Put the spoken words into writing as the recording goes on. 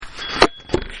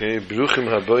Okay, Bruchim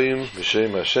Habayim,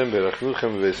 B'Shem Hashem,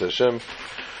 Berachnuchem, V'Ves Hashem.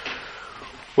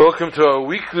 Welcome to our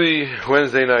weekly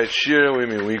Wednesday night shir. We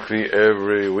mean weekly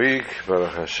every week.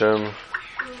 Baruch Hashem.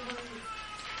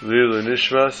 Lila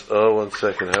Nishmas. Oh, 1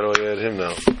 second. How do I add him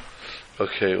now?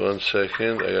 Okay, 1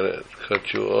 second. I gotta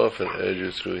cut you off and add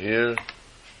you through here.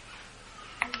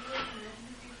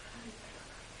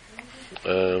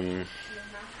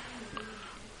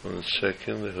 1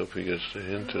 second. I hope he gets the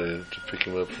hint. I have to pick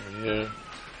him up from here.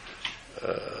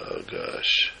 Oh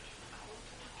gosh.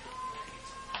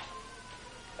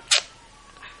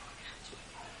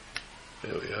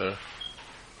 There we are.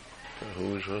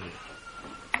 Who is running?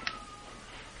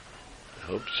 I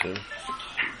hope it's him.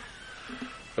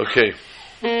 Okay.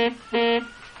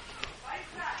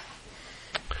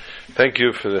 Thank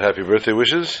you for the happy birthday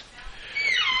wishes.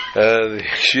 The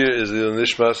shir is the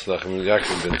Nishmas Nachum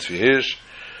Yaakov ben Tzvi Hirsch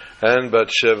and Bat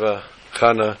Sheva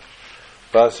Chana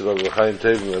Bas B'Chaim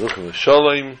Tevim Meruchim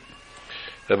Shalom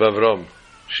Bavrom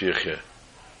Shiachya.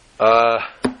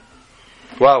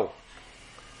 Wow.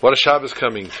 What a Shabbos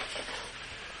coming.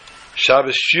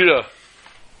 Shabbos Shira,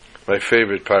 my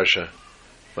favorite parsha,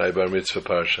 my bar mitzvah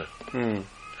parsha.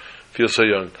 Feel so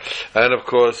young. And of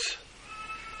course,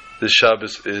 this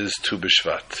Shabbos is Tu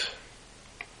B'Shvat.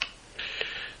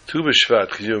 Tu B'Shvat,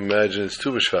 can you imagine? It's Tu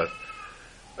B'Shvat.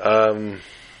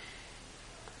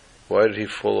 Why did he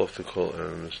fall off the call? I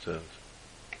don't understand.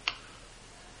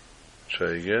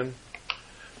 Try again.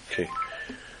 Okay.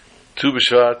 Tu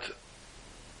B'Shvat,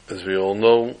 as we all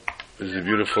know, is the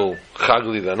beautiful Chag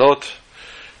Lidanot,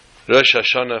 Rosh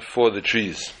Hashanah for the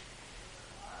trees.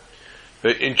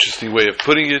 Very interesting way of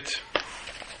putting it.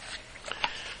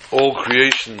 All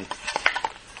creation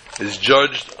is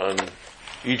judged on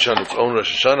each on its own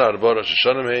Rosh Hashanah, Arba Rosh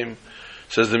Hashanah Meim,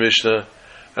 says the Mishnah,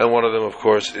 and one of them, of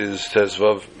course, is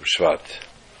Tezvav Shvat,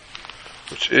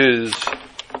 which is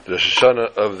the Rosh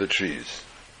Hashanah of the trees.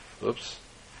 Oops.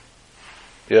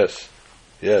 Yes.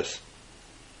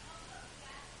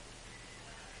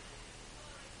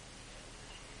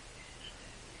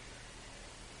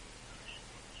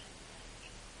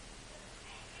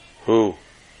 Who?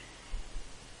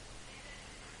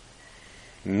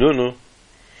 No.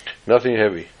 Nothing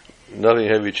heavy. Nothing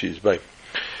heavy cheese. Bye.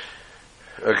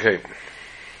 Okay.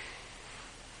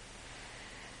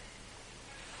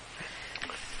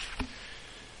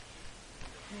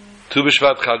 Tu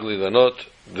B'Shvat Chag Lidanot.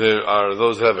 There are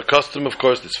those that have a custom, of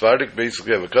course, the Sephardic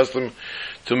basically have a custom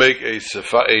to make a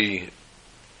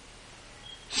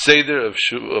Seder of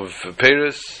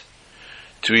Paris,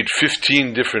 to eat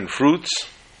 15 different fruits.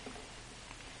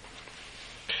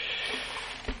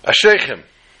 Ashreichem.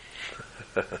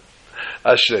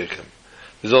 Ashreichem.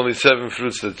 There's only 7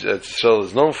 fruits that Israel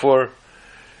is known for,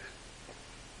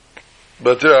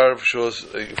 but there are, of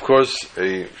course,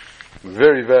 a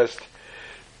very vast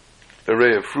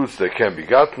array of fruits that can be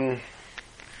gotten.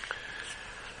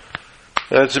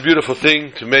 And it's a beautiful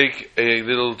thing to make a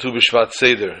little Tu B'Shvat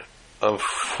Seder.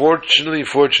 Fortunately,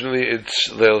 it's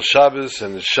Leil Shabbos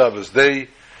and it's Shabbos day,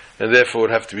 and therefore it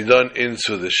would have to be done in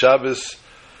Suda Shabbos.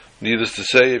 Needless to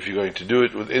say, if you're going to do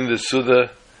it within the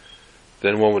Suda,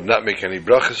 then one would not make any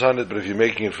brachas on it, but if you're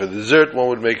making it for dessert, one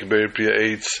would make a Be'er Priya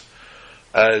Eitz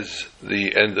as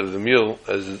the end of the meal,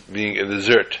 as being a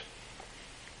dessert.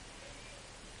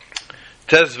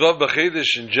 Tezvav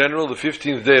B'Chedesh in general, the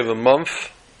 15th day of the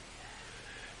month,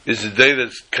 is the day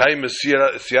that's Kaim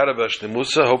Siyara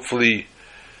B'Shnemusa. Hopefully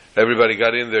everybody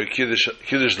got in their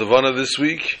Kiddush Levana this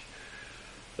week,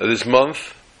 this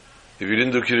month. If you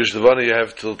didn't do Kiddush Levana, you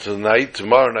have till tonight,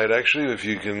 tomorrow night actually. If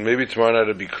you can, maybe tomorrow night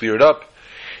it'll be cleared up.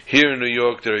 Here in New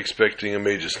York, they're expecting a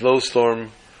major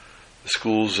snowstorm. The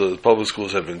schools, the public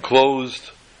schools have been closed.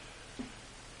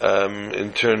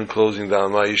 In turn, closing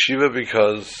down my yeshiva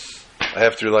because I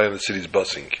have to rely on the city's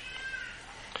busing.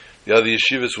 The other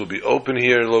yeshivas will be open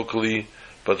here locally,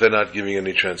 but they're not giving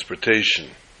any transportation.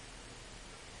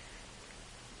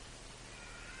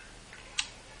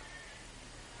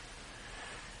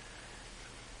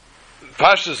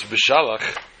 Pashas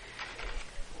B'Shalach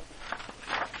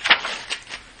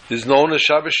is known as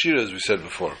Shabbos Shira, as we said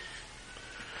before.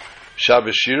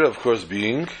 Shabbos Shira, of course,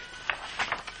 being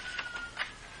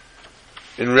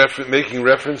making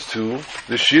reference to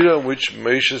the Shira in which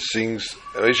Moshe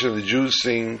and the Jews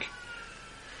sing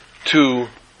to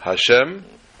Hashem,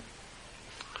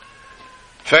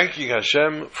 thanking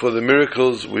Hashem for the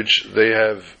miracles which they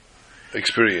have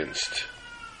experienced.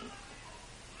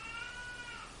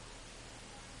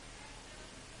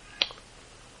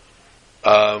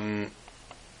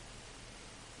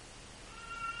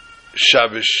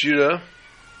 Shabbos Shira,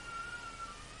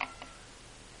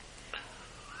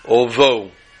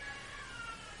 although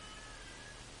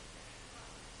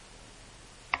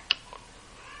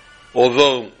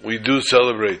although we do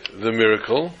celebrate the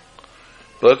miracle,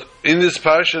 but in this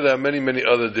parsha there are many, many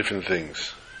other different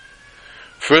things.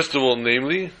 First of all,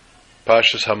 namely,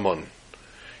 Parshas Hamon.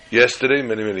 Yesterday,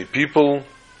 many, many people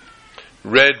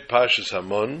read Parshas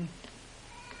Hamon,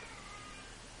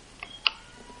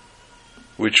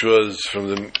 which was from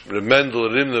the Mendel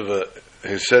Rimneva,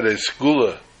 he said a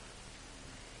skula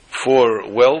for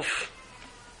wealth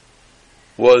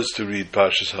was to read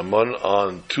Parshas Hamon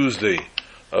on Tuesday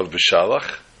of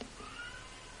Beshalach.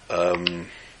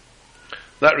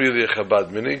 Not really a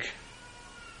Chabad minig,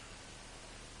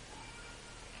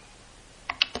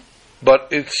 but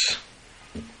it's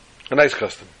a nice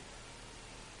custom.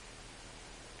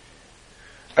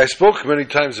 I spoke many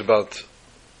times about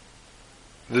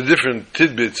the different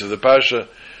tidbits of the Parsha.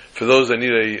 For those that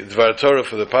need a Dvar Torah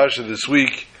for the Parsha this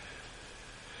week,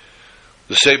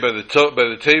 to say by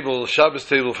the table, Shabbos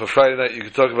table for Friday night, you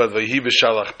can talk about Vayhi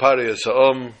b'shalach parei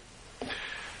ha'om.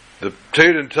 The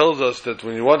Torah tells us that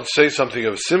when you want to say something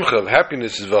of simcha, of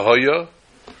happiness, is V'hoya.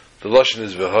 The Lashon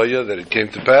is V'hoya, that it came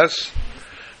to pass.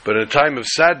 But in a time of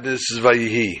sadness is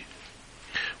Vayihi.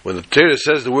 When the Torah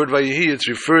says the word Vayihi, it's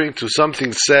referring to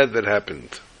something sad that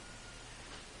happened.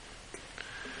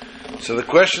 So the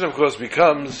question, of course,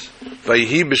 becomes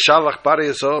Vayihi b'shalach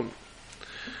parei ha'om.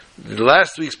 The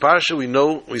last week's parsha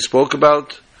we spoke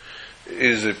about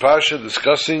is a parsha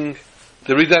discussing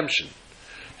the redemption.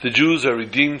 The Jews are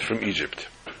redeemed from Egypt.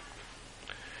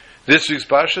 This week's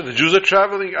parsha, the Jews are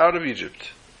traveling out of Egypt.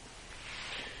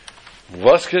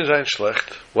 Was kann sein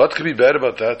schlecht? What could be bad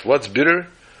about that? What's bitter?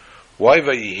 Why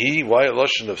Vayihi? Why a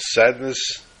lotion of sadness?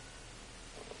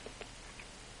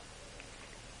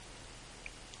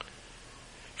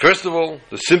 First of all,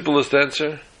 the simplest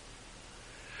answer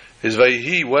is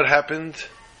Vayihi, what happened?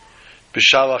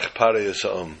 B'shalach parei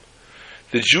ha'om.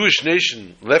 The Jewish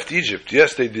nation left Egypt,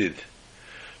 yes they did,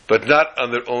 but not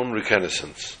on their own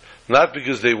reconnaissance. Not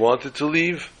because they wanted to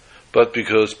leave, but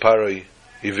because Paroi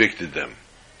evicted them.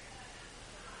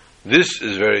 This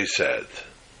is very sad.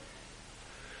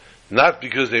 Not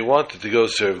because they wanted to go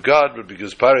serve God, but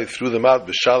because Paroi threw them out,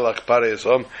 b'shalach parei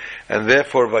ha'om, and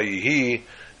therefore Vayihi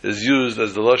is used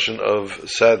as the lashon of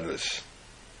sadness.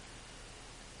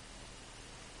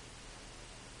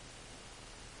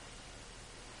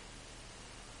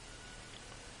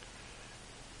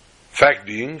 Fact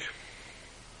being,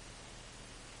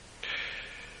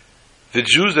 the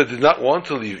Jews that did not want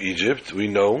to leave Egypt,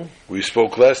 we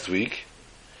spoke last week,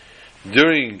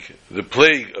 during the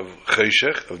plague of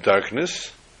Cheshech, of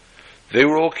darkness, they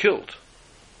were all killed.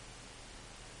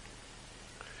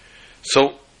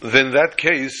 So, then in that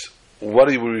case,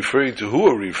 what are we referring to? Who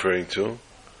are we referring to?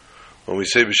 When we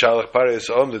say B'shalach parei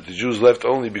ha'om, that the Jews left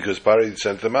only because Paroi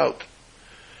sent them out.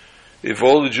 If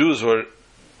all the Jews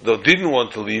that didn't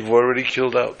want to leave were already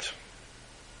killed out.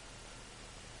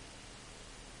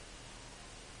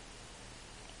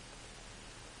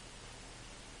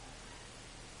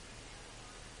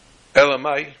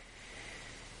 Elamai,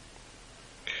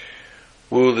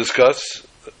 we will discuss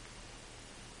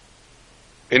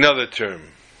another term.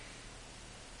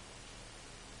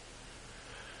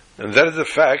 And that is the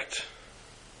fact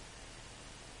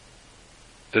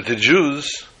that the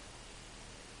Jews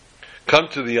come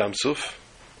to the Yam Suf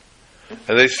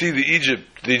and they see the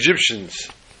Egyptians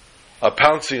are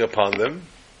pouncing upon them,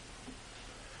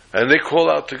 and they call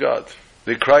out to God.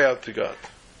 They cry out to God.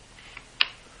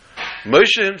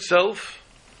 Moshe himself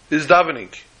is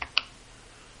davening.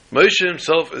 Moshe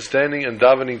himself is standing and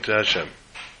davening to Hashem.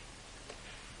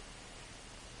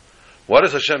 What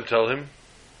does Hashem tell him?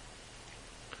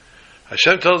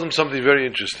 Hashem tells him something very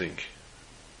interesting.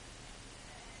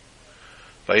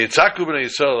 Vayitzaku b'nei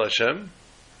Yisrael Hashem,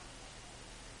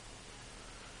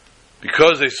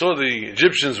 because they saw the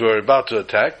Egyptians were about to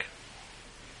attack.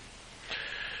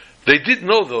 They did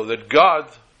know, though, that God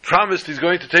promised He's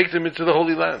going to take them into the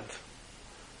Holy Land.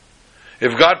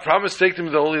 If God promised to take them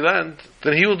to the Holy Land,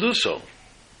 then He will do so.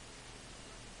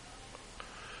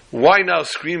 Why now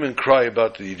scream and cry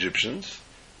about the Egyptians?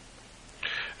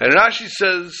 And Rashi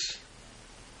says,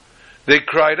 they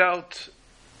cried out,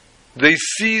 they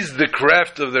seized the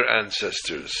craft of their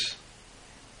ancestors.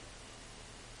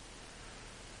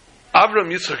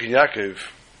 Avraham, Yitzchak, and Yaakov,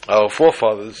 our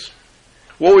forefathers,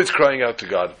 were always crying out to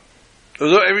God. It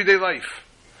was their everyday life.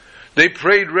 They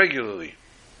prayed regularly.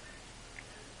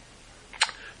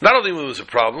 Not only when there was a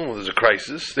problem, when there was a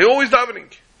crisis, they were always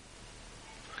davening.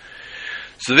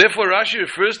 So therefore Rashi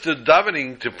refers to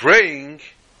davening, to praying,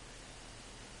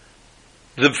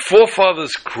 the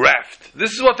forefathers' craft.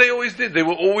 This is what they always did. They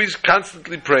were always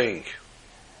constantly praying.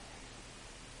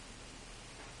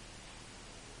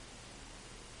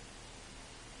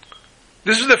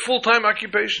 This was their full-time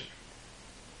occupation.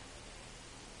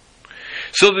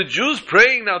 So the Jews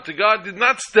praying now to God did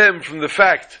not stem from the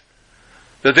fact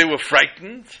that they were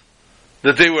frightened,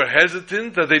 that they were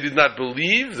hesitant, that they did not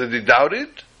believe, that they doubted,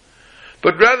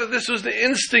 but rather this was the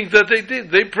instinct that they did.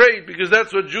 They prayed because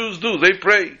that's what Jews do. They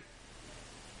pray.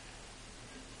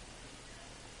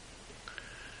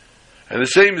 And the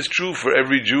same is true for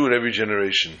every Jew in every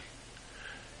generation.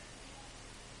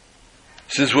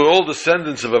 Since we're all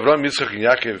descendants of Avraham, Yitzchak, and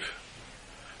Yaakov,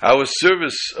 our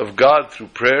service of God through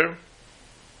prayer,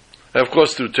 and of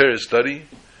course through Torah study,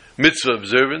 mitzvah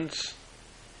observance,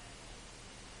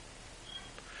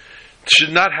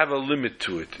 should not have a limit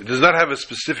to it. It does not have a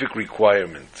specific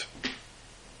requirement.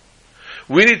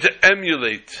 We need to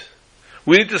emulate,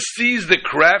 we need to seize the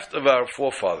craft of our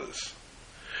forefathers.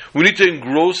 We need to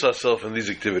engross ourselves in these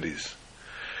activities,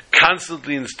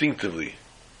 constantly, instinctively,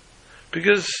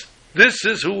 because this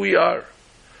is who we are,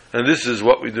 and this is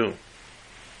what we do.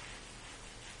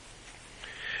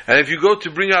 And if you go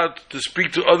to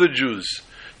speak to other Jews,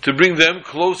 to bring them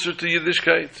closer to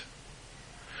Yiddishkeit,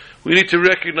 we need to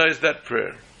recognize that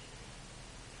prayer,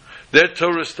 their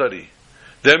Torah study,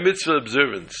 their mitzvah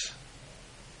observance.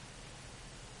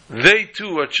 They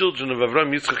too are children of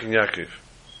Avraham, Yitzchak, and Yaakov.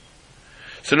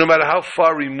 So no matter how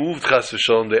far removed, chas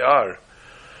v'shalom, they are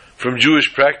from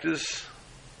Jewish practice,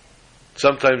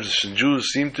 sometimes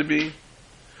Jews seem to be,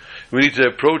 we need to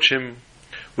approach him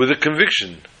with a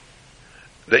conviction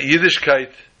that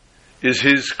Yiddishkeit is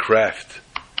his craft.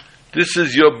 This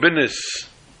is your business.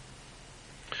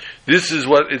 This is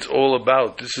what it's all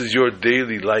about. This is your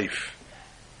daily life.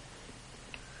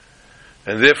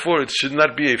 And therefore it should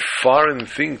not be a foreign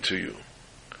thing to you,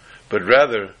 but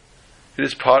rather it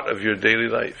is part of your daily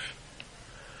life.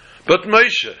 But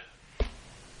Moshe,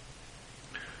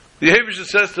 the Hebrew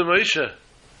says to Moshe,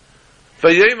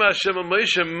 Vayema Hashem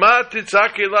Moshe, Ma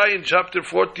titzak elai, in chapter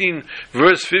 14,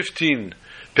 verse 15,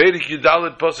 Perek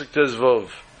Yudalet Pasuk Tezvov.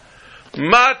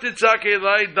 Ma titzak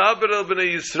elai, daber el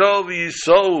b'nei Yisrael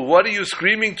v'yisol. What are you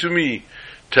screaming to me?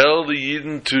 Tell the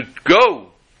Yidden to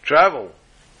go, travel.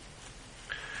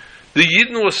 The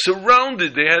Yidden was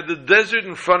surrounded. They had the desert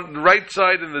in front, the right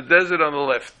side, and the desert on the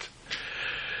left.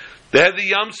 They had the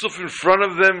Yam Suf in front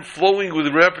of them, flowing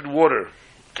with rapid water,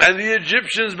 and the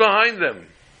Egyptians behind them.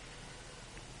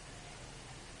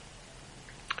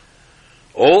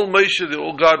 All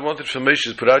God wanted from Moshe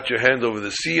is put out your hand over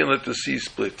the sea and let the sea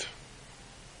split.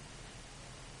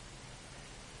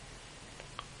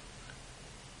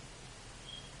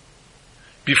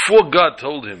 Before God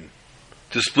told him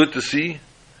to split the sea,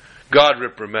 God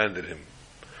reprimanded him.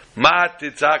 Ma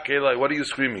titzak elai, what are you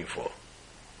screaming for?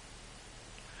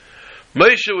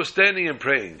 Moshe was standing and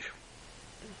praying.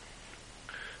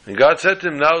 And God said to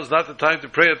him, now is not the time to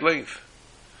pray at length.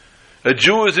 A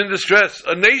Jew is in distress.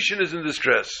 A nation is in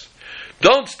distress.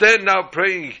 Don't stand now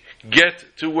praying. Get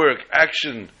to work.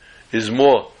 Action is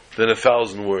more than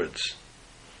 1,000 words.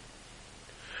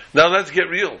 Now let's get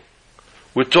real.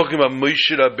 We're talking about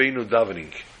Moshe Rabbeinu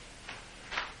davening.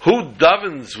 Who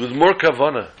davens with more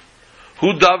kavanah?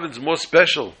 Who davens more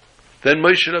special than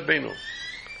Moshe Rabbeinu?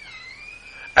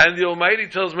 And the Almighty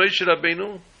tells Moshe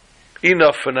Rabbeinu,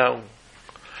 enough for now.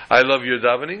 I love your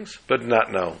davenings, but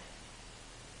not now.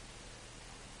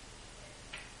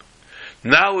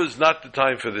 Now is not the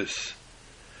time for this.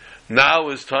 Now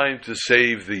is time to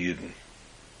save the Yidden.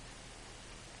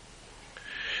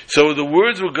 So the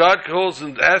words where God calls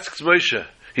and asks Moshe,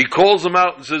 he calls him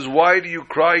out and says, why do you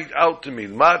cry out to me?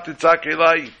 Ma titzak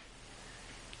elai.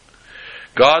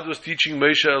 God was teaching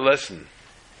Moshe a lesson.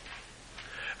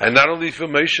 And not only for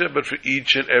Moshe, but for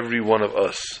each and every one of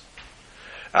us.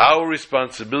 Our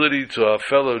responsibility to our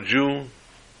fellow Jew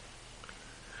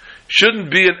shouldn't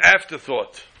be an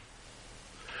afterthought.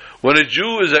 When a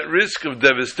Jew is at risk of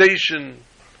devastation,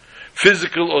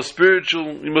 physical or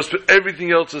spiritual, we must put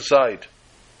everything else aside.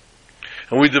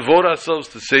 And we devote ourselves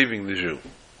to saving the Jew.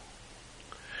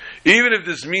 Even if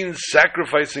this means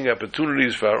sacrificing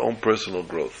opportunities for our own personal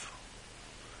growth.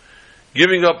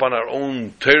 Giving up on our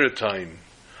own Torah time,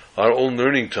 our own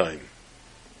learning time.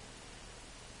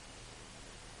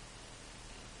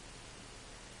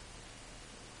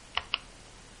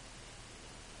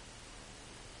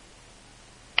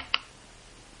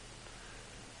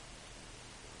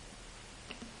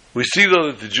 We see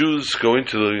though that the Jews go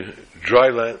into the dry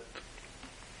land.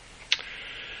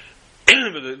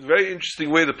 But a very interesting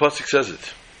way the pasuk says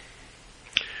it.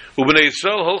 Ubnei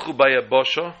Yisrael holchu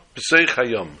bayabasha b'seich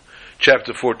hayom.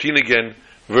 Chapter 14 again,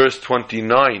 verse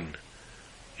 29.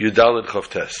 Yudaled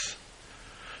Chavtes.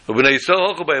 Ubnei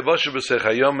Yisrael holchu bayabasha b'seich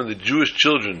hayom, and the Jewish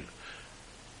children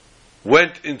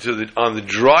went on the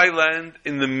dry land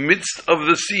in the midst of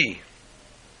the sea.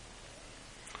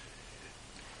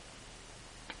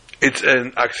 It's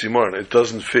an oxymoron. It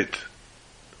doesn't fit.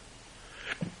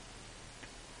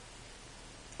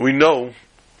 We know,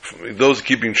 those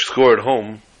keeping score at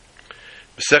home,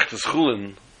 Masechtas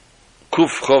Chulin, Kuf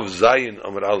Chov Zayin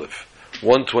Amar Aleph,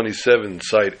 127,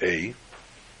 side A,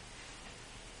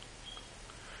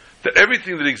 that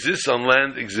everything that exists on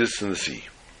land exists in the sea.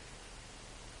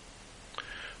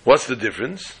 What's the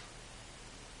difference?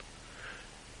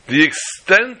 The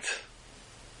extent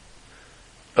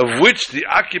of which the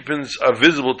occupants are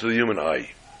visible to the human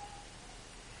eye.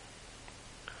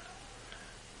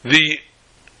 The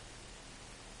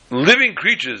living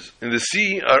creatures in the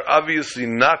sea are obviously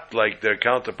not like their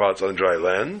counterparts on dry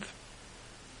land.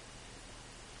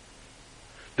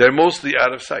 They're mostly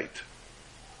out of sight.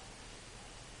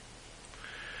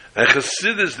 And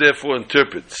Chassidus therefore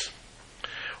interprets,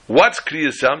 what's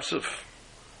Kriyas Yamsuf?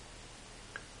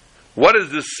 What is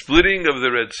the splitting of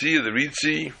the Red Sea, the Reed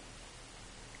Sea?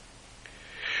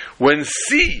 When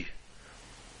sea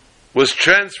was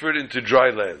transferred into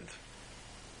dry land,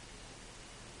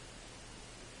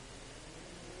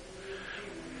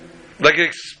 like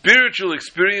a spiritual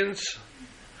experience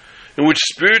in which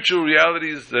spiritual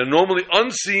realities that are normally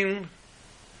unseen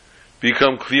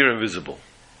become clear and visible.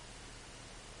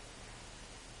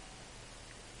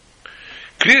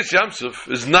 Kriyas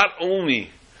Yamsuf is not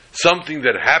only something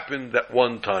that happened at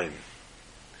one time.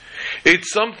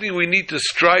 It's something we need to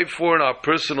strive for in our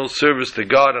personal service to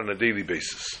God on a daily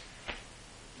basis.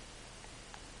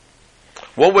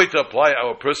 One way to apply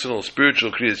our personal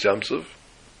spiritual Kriyas Yamsuf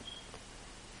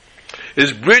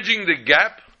is bridging the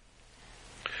gap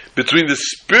between the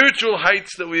spiritual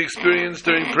heights that we experience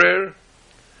during prayer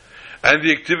and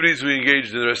the activities we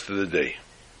engage in the rest of the day.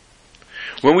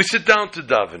 When we sit down to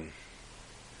daven,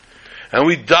 and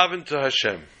we daven to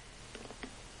Hashem,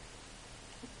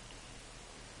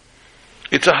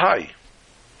 it's a high.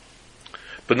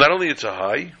 But not only it's a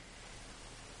high,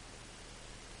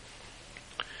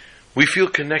 we feel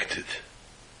connected.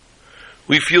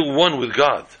 We feel one with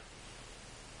God.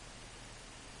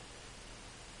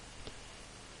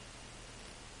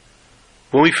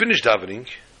 When we finish davening,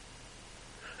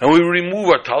 and we remove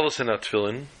our talis and our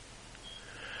tefillin,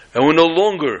 and we're no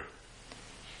longer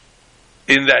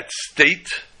in that state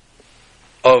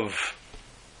of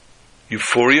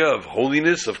euphoria, of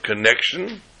holiness, of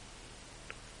connection,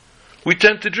 we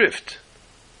tend to drift.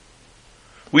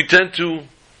 We tend to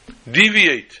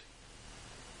deviate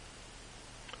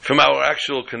from our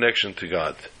actual connection to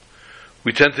God.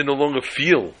 We tend to no longer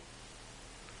feel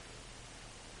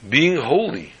being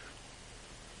holy,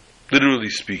 literally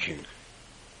speaking.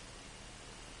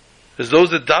 As those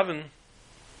that daven,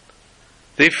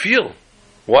 they feel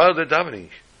while they're davening,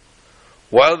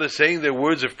 while they're saying their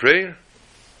words of prayer,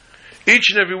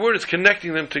 each and every word is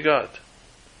connecting them to God.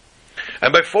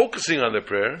 And by focusing on their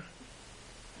prayer,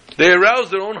 they arouse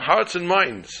their own hearts and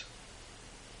minds.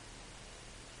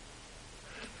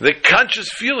 Their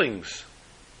conscious feelings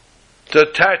to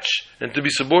attach and to be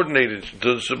subordination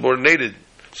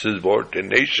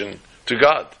to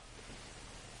God.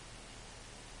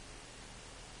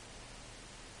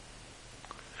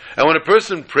 And when a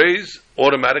person prays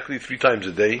automatically 3 times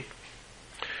a day,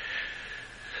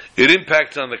 it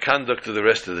impacts on the conduct of the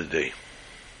rest of the day.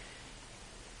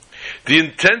 The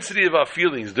intensity of our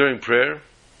feelings during prayer,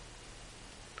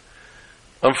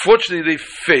 unfortunately, they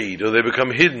fade or they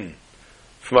become hidden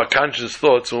from our conscious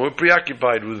thoughts when we're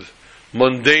preoccupied with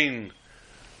mundane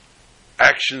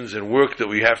actions and work that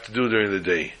we have to do during the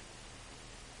day.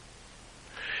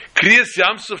 Kriyas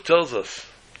Yamsuf tells us,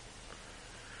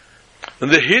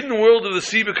 when the hidden world of the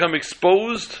sea become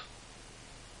exposed,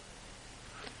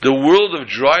 the world of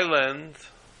dry land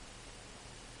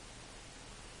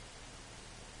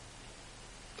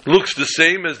looks the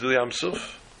same as the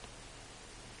Yamsuf.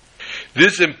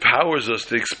 This empowers us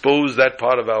to expose that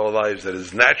part of our lives that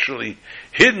is naturally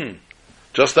hidden,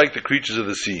 just like the creatures of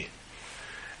the sea,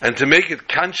 and to make it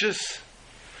conscious,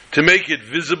 to make it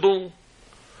visible,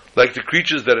 like the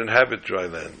creatures that inhabit dry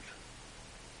land.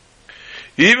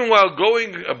 Even while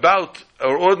going about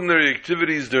our ordinary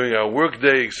activities during our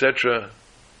workday, etc.,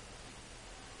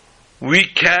 we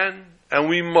can and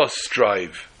we must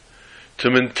strive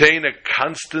to maintain a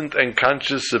constant and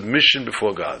conscious submission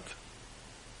before God.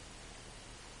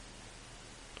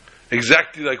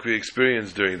 Exactly like we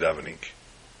experienced during davening.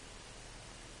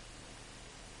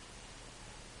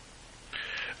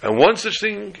 And one such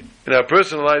thing in our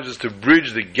personal lives is to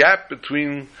bridge the gap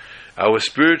between our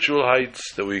spiritual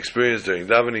heights that we experience during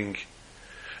davening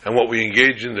and what we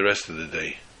engage in the rest of the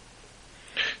day.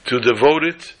 to devote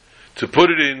it, to put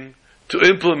it in, to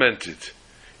implement it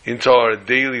into our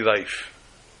daily life,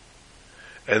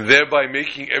 and thereby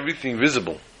making everything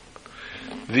visible.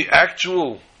 The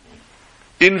actual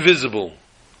invisible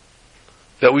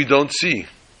that we don't see.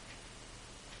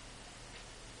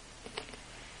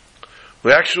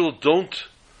 We actually don't.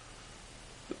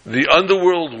 The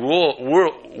underworld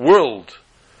world,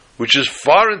 which is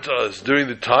foreign to us during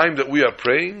the time that we are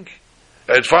praying,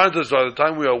 and foreign to us by the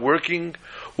time we are working,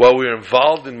 while we are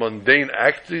involved in mundane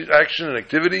action and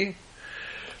activity,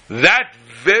 that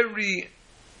very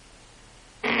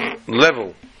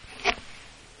level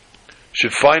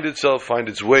should find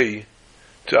its way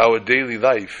to our daily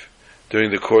life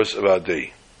during the course of our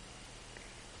day.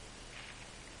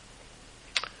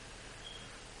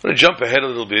 I'm going to jump ahead a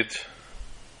little bit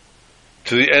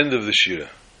to the end of the Shira.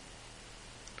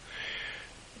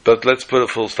 But let's put a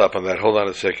full stop on that. Hold on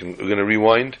a second. We're going to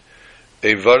rewind.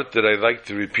 A vart that I like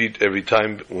to repeat every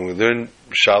time when we learn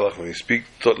Shalach, when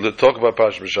we talk about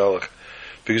Parashat Shalach,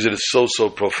 because it is so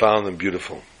profound and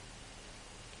beautiful.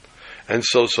 And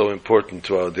so important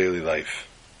to our daily life.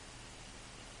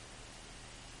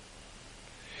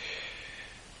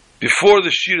 Before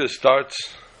the Shira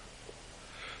starts,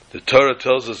 the Torah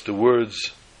tells us the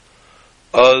words,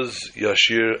 Az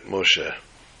Yashir Moshe.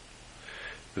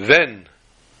 Then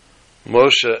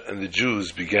Moshe and the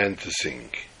Jews began to sing.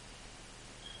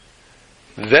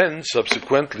 Then,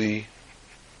 subsequently,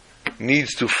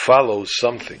 needs to follow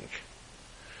something.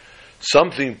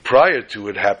 Something prior to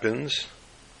it happens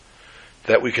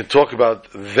that we can talk about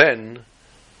then,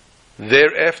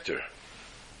 thereafter.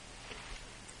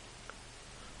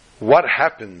 What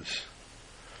happens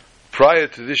prior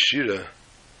to this Shira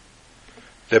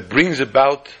that brings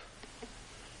about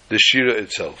the Shira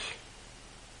itself?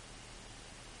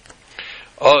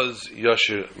 Az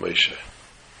Yashir Moshe.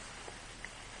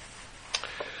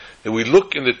 If we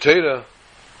look in the Torah,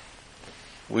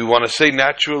 we want to say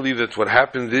naturally that what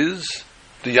happened is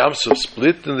the Yam Suf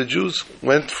split and the Jews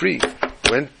went free,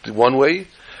 went one way,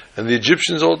 and the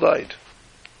Egyptians all died.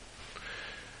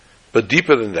 But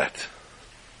deeper than that,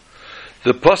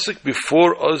 the pasuk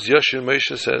before Az Yashir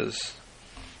Moshe says,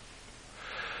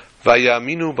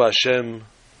 Vayaminu b'Hashem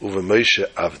uveMoshe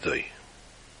avdoi.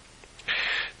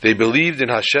 They believed in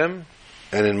Hashem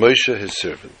and in Moshe his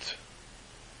servant.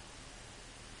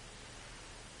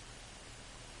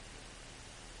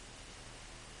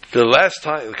 The last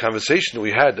time, the conversation that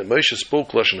we had, that Moshe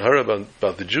spoke Lashon Hara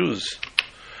about the Jews,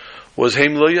 was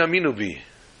Heim lo yaminu bi.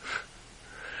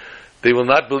 They will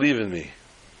not believe in me.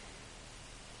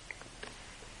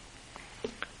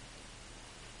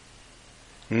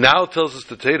 Now tells us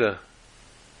the Torah,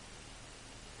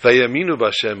 Vayaminu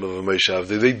b'Hashem uveMoshe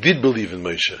avdoi. They did believe in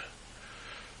Moshe.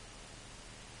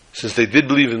 Since they did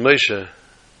believe in Moshe,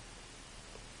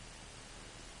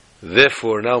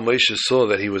 therefore now Moshe saw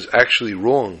that he was actually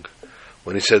wrong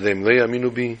when he said Heim lo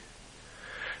yaminu bi,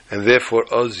 and therefore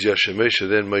Az Yashir Moshe,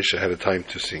 then Moshe had a time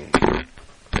to sing.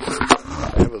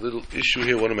 I have a little issue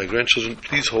here. One of my grandchildren,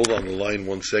 please hold on the line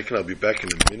 1 second. I'll be back in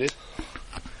a minute.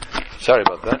 Sorry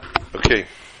about that. Okay.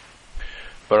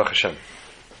 Baruch Hashem.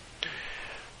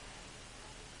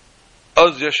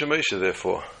 Az Yashir Moshe,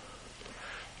 therefore.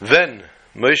 Then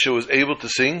Moshe was able to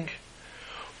sing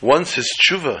once his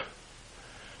tshuva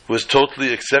was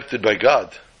totally accepted by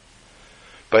God,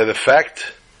 by the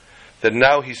fact that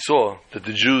now he saw that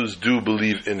the Jews do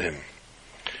believe in him.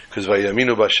 Because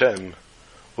Vayaminu b'Hashem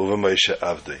uveMoshe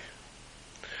avdoi.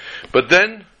 But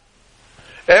then,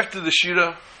 after the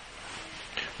Shira,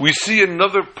 we see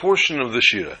another portion of the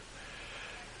Shira.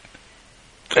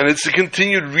 And it's a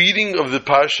continued reading of the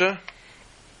Parsha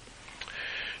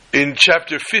in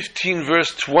chapter 15, verse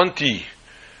 20,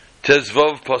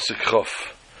 Tezvav Pasuk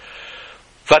Chof.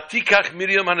 Vatikach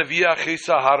Miriam Hanavia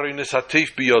Achesa Haroin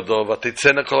Esatef Biyodo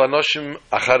Vatetzena Kol Anoshim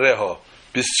Achareho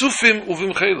Besufim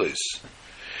Uvimchelos.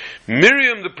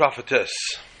 Miriam the prophetess,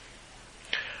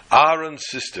 Aaron's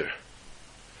sister,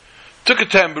 took a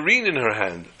tambourine in her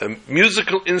hand, a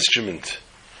musical instrument,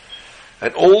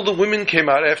 and all the women came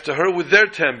out after her with their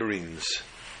tambourines,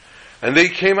 and they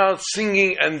came out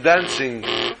singing and dancing,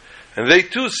 and they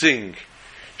too sing,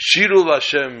 Shiru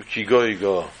Lashem Ki Goi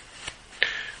Go.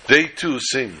 They too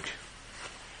sing.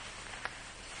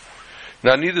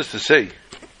 Now, needless to say,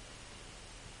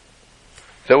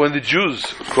 that when the Jews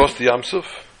crossed the Yam Suf,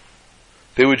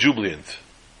 they were jubilant.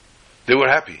 They were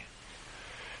happy.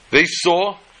 They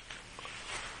saw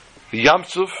the Yam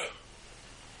Suf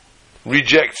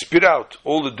spit out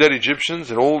all the dead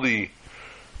Egyptians and all the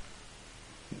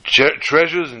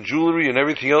treasures and jewelry and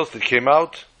everything else that came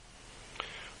out,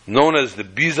 known as the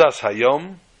Bizas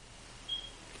Hayom.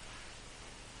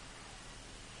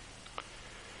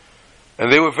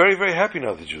 And they were very, very happy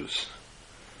now, the Jews,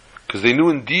 because they knew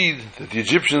indeed that the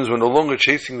Egyptians were no longer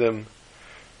chasing them,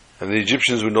 and the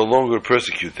Egyptians would no longer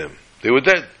persecute them. They were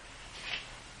dead.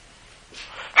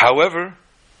 However,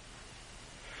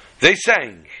 they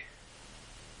sang.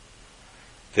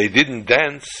 They didn't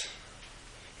dance.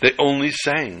 They only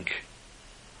sang.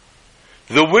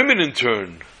 The women, in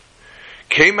turn,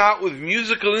 came out with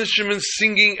musical instruments,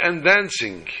 singing and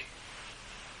dancing.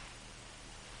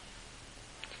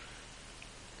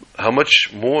 How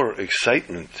much more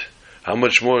excitement, how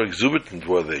much more exuberant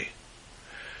were they?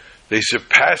 They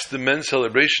surpassed the men's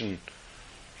celebration,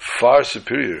 far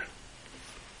superior.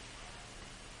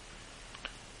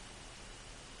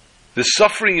 The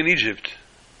suffering in Egypt,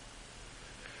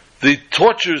 the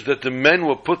tortures that the men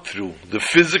were put through, the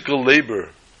physical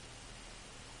labor,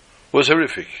 was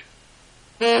horrific.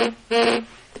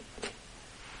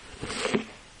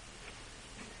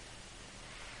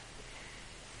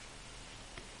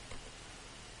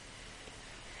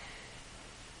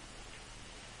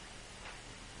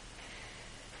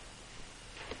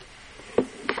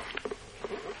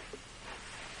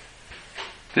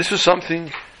 This was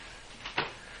something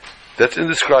that's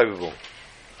indescribable.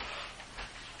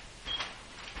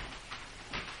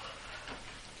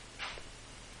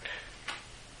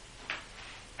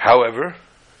 However,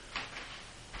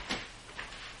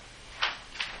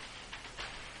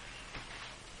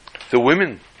 the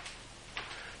women,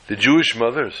 the Jewish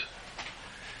mothers,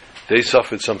 they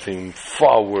suffered something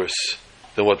far worse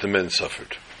than what the men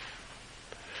suffered.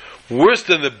 Worse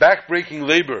than the backbreaking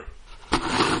labor,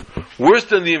 worse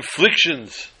than the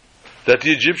inflictions that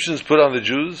the Egyptians put on the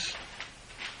Jews,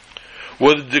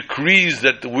 were the decrees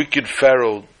that the wicked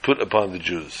Pharaoh put upon the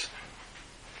Jews.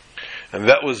 And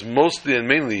that was mostly and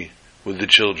mainly with the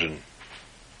children.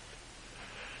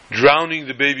 Drowning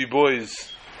the baby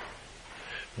boys,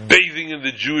 bathing in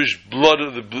the Jewish blood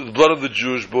of the blood of the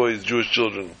Jewish boys, Jewish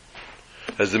children,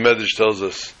 as the Medrash tells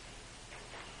us.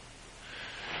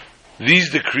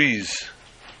 These decrees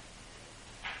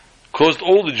caused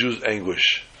all the Jews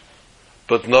anguish,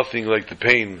 but nothing like the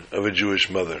pain of a Jewish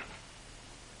mother.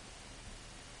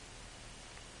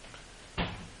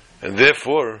 And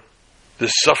therefore, the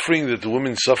suffering that the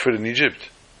women suffered in Egypt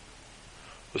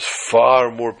was far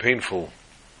more painful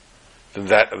than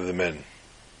that of the men.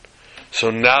 So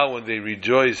now when they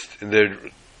rejoiced in their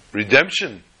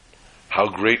redemption, how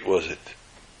great was it?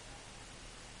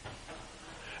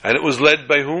 And it was led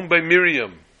by whom? By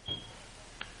Miriam.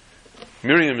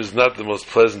 Miriam is not the most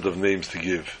pleasant of names to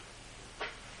give.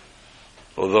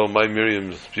 Although my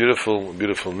Miriam is beautiful, a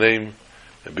beautiful name,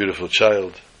 a beautiful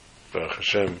child, Baruch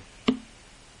Hashem.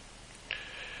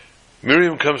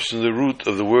 Miriam comes from the root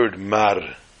of the word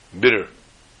mar, bitter.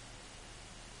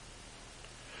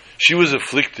 She was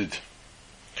afflicted.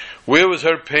 Where was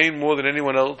her pain more than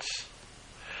anyone else?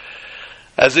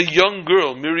 As a young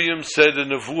girl, Miriam said a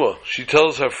nevuah. She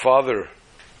tells her father,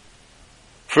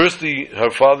 firstly, her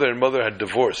father and mother had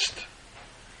divorced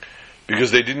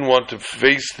because they didn't want to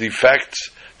face the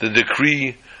facts, the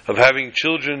decree of having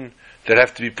children that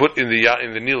have to be put in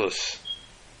the Nilus.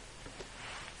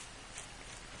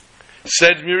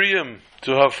 Said Miriam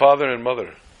to her father and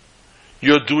mother,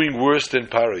 "You're doing worse than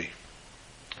Pari."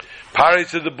 Pari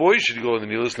said the boys should go in the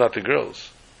Nilus, not the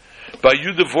girls. By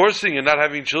you divorcing and not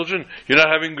having children, you're not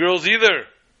having girls either.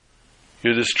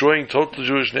 You're destroying total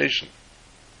Jewish nation.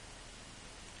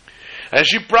 And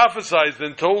she prophesied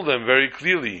and told them very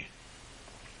clearly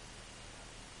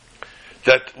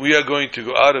that we are going to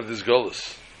go out of this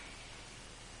Golus.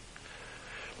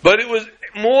 But it was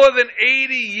more than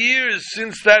 80 years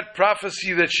since that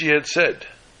prophecy that she had said.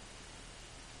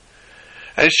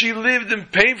 And she lived in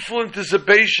painful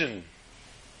anticipation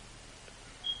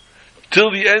till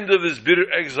the end of this bitter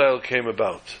exile came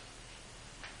about.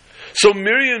 So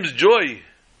Miriam's joy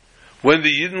when the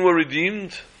Yidden were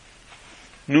redeemed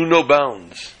knew no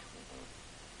bounds.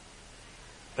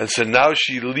 And so now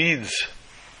she leads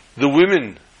the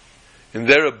women in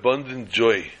their abundant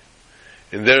joy,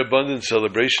 in their abundant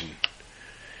celebration.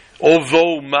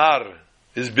 Although Mar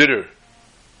is bitter,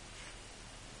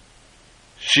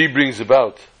 she brings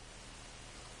about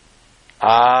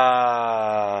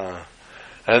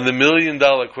and the $1 million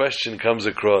question comes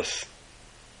across.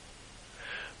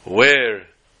 Where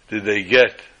did they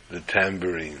get the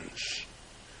tambourines?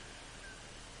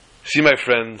 See, my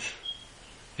friends,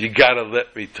 you gotta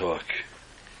let me talk.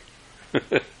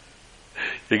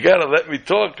 You gotta let me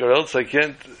talk, or else I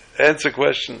can't answer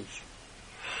questions.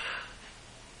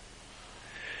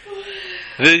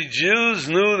 The Jews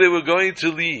knew they were going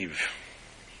to leave,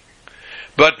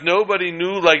 but nobody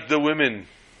knew like the women.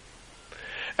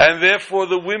 And therefore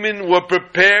the women were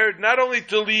prepared not only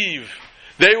to leave,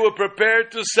 they were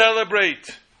prepared to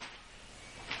celebrate.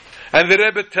 And the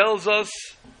Rebbe tells us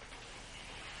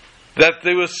that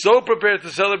they were so prepared to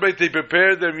celebrate, they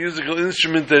prepared their musical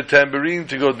instrument, their tambourine,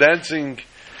 to go dancing,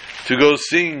 to go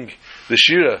sing the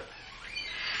Shira.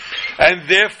 And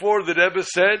therefore the Rebbe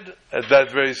said, at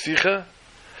that very Sikha,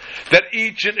 that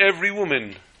each and every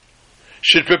woman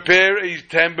should prepare a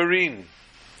tambourine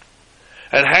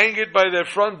and hang it by their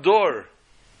front door.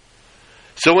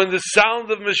 So when the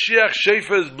sound of Mashiach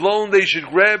Shofar is blown, they should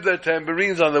grab their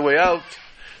tambourines on the way out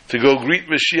to go greet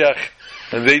Mashiach,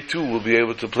 and they too will be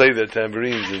able to play their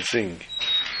tambourines and sing.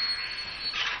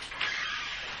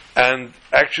 And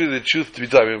actually, the truth to be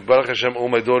told, Baruch Hashem, all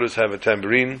my daughters have a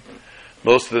tambourine.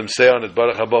 Most of them say on it,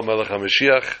 Baruch Haba Melech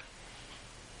HaMashiach.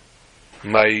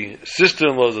 My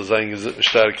sister-in-law, Zayin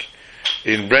Stark,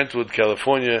 in Brentwood,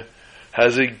 California,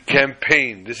 has a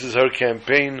campaign. This is her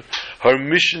campaign. Her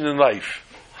mission in life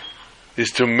is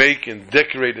to make and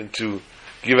decorate and to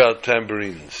give out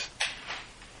tambourines.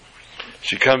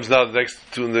 She comes now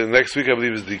the next week, I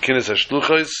believe, is the Kinnis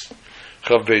HaShluchos,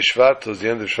 Chav Bei Shvat, towards the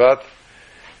end of Shvat,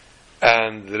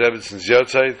 and the Rebbetzins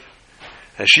Yotzeit,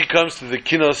 and she comes to the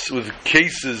Kinnos with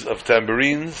cases of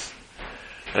tambourines,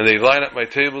 and they line up my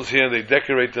tables here, and they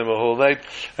decorate them a whole night,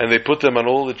 and they put them on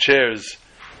all the chairs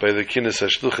by the Kinnis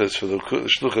HaShluchos for the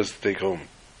Shluchos to take home.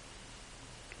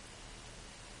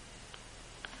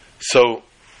 So,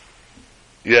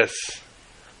 yes,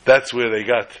 that's where they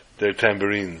got their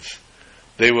tambourines.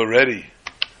 They were ready,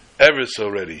 ever so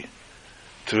ready,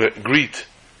 to greet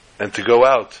and to go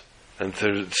out and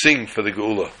to sing for the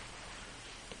Geula.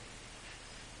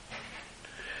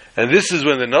 And this is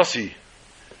when the Nasi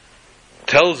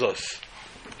tells us,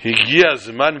 Higia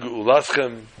Zeman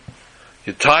Geulaschem,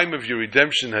 the time of your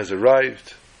redemption has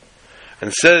arrived,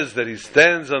 and says that he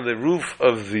stands on the roof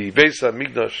of the Beis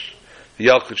HaMikdash, the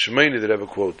Yalkut Shemini that Rebbe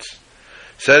quotes,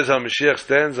 says how Mashiach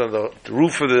stands on the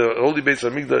roof of the Holy Beis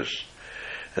HaMikdash,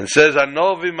 and says,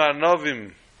 Anovim,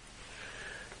 Anovim,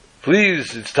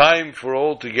 please, it's time for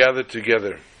all to gather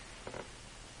together.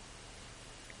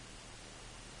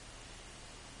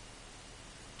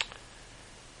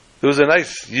 There was a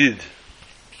nice Yid,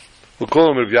 we'll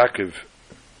call him Rav Yaakov,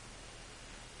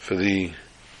 for the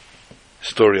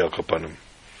story Al Kapanim.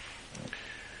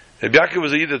 Rav Yaakov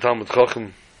was a Yid, a Talmud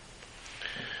Chacham,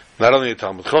 not only a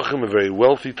Talmud Chacham, a very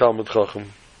wealthy Talmud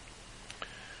Chacham.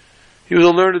 He was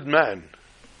a learned man.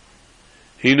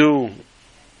 He knew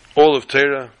all of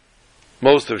Torah,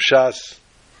 most of Shas,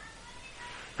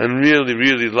 and really,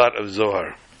 really a lot of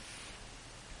Zohar.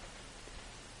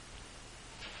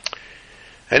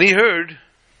 And he heard,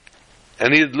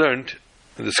 and he had learned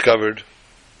and discovered,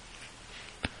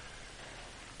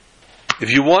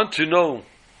 if you want to know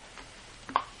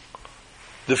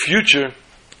the future,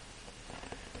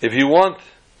 if you want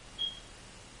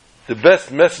the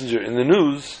best messenger in the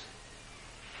news,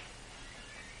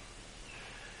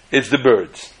 it's the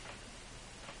birds.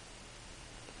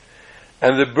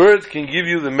 And the birds can give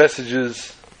you the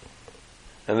messages,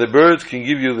 and the birds can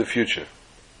give you the future.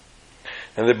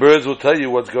 And the birds will tell you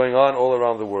what's going on all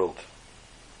around the world.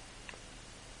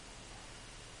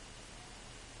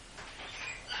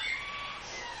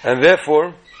 And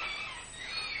therefore,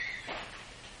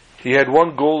 he had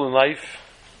one goal in life,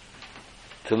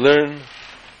 to learn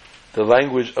the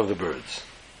language of the birds.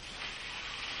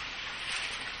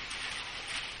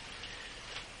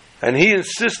 And he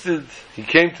insisted, he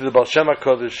came to the Baal Shem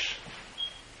HaKadosh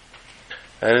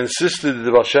and insisted that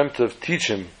the Baal Shem Tov teach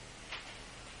him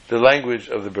the language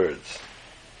of the birds.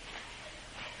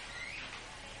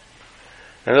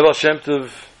 And the Baal Shem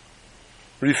Tov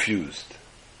refused.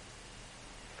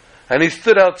 And he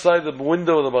stood outside the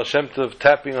window of the Baal Shem Tov,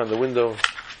 tapping on the window,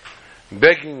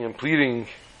 begging and pleading.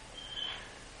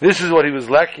 This is what he was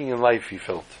lacking in life, he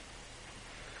felt,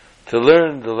 to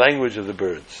learn the language of the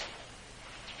birds.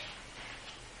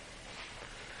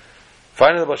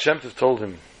 Finally, the Baal Shem Tov told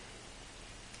him,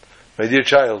 my dear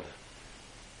child,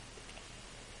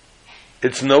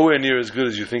 it's nowhere near as good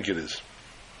as you think it is.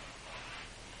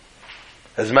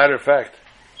 As a matter of fact,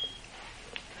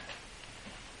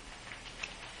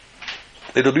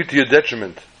 it'll be to your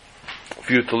detriment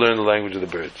for you to learn the language of the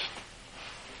birds.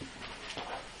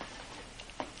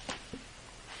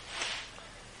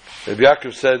 Rabbi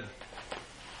Yaakov said,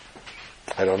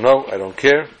 I don't know, I don't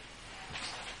care.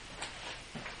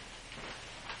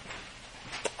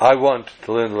 I want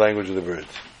to learn the language of the birds.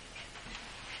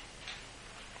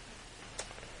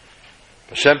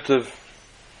 Hashem Tov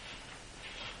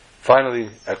finally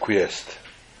acquiesced.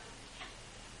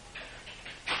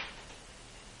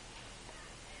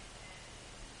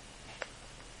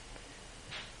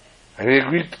 And he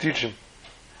agreed to teach him.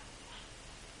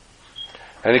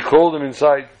 And he called him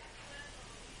inside.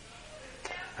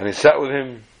 And he sat with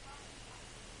him.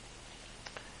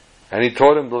 And he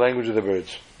taught him the language of the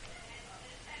birds.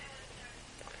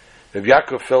 Reb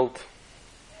Yaakov felt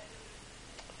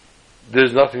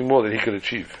there's nothing more that he could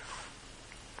achieve.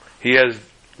 He has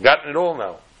gotten it all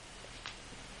now.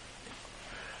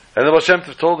 And the Baal Shem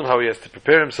Tov told him how he has to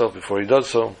prepare himself before he does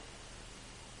so.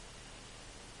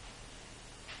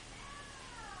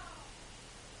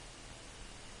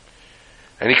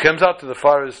 And he comes out to the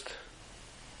forest.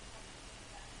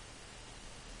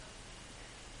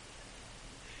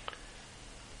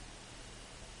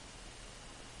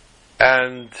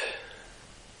 And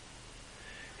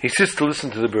he sits to listen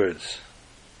to the birds.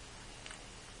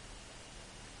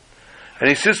 And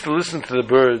he sits to listen to the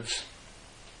birds.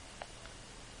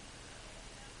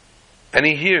 And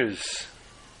he hears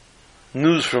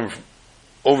news from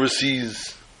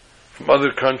overseas, from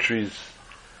other countries.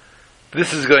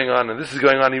 This is going on and this is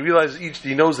going on. He realizes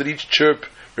he knows that each chirp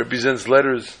represents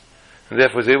letters, and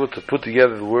therefore is able to put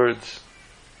together the words.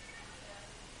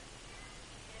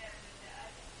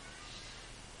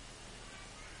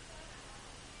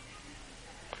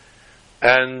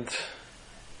 And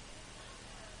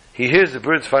he hears the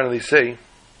birds finally say,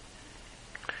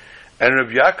 and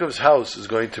Rabbi Yaakov's house is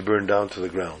going to burn down to the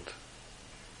ground.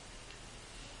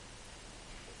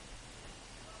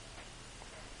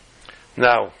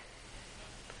 Now,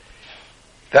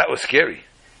 that was scary.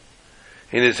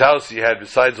 In his house he had,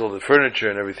 besides all the furniture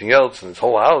and everything else, and his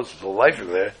whole house, his whole life was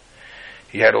there,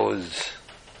 he had all his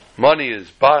money,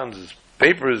 his bonds, his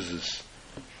papers, his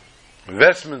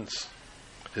investments,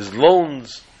 his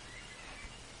loans.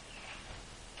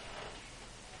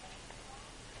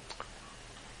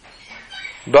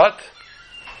 But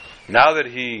now that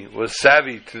he was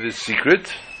savvy to this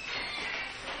secret,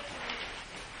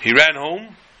 he ran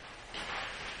home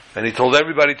and he told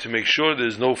everybody to make sure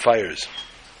there's no fires.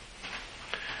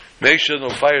 Make sure no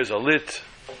fires are lit.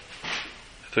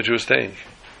 That's what you were saying.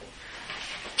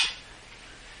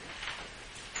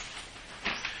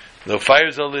 No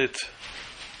fires are lit.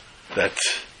 That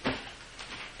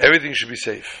everything should be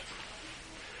safe.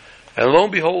 And lo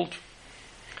and behold,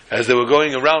 as they were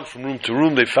going around from room to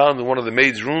room, they found in one of the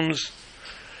maid's rooms,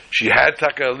 she had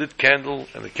taka a lit candle,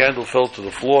 and the candle fell to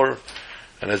the floor.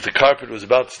 And as the carpet was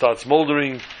about to start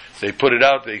smoldering, they put it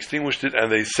out, they extinguished it,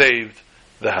 and they saved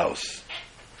the house.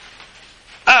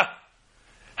 Ah!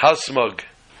 How smug,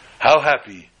 how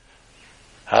happy,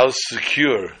 how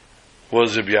secure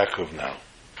was Reb Yaakov now.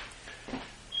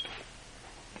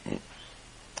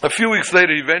 A few weeks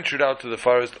later, he ventured out to the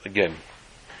forest again.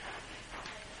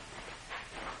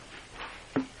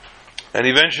 And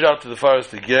he ventured out to the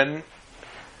forest again,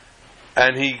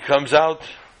 and he comes out,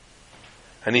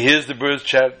 and he hears the birds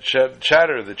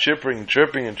chatter, the chirping,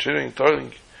 and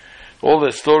chirping, all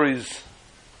their stories,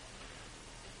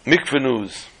 mikveh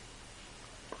news.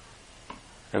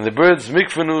 And the bird's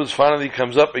mikveh news finally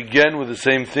comes up again with the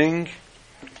same thing,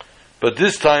 but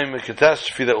this time a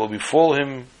catastrophe that will befall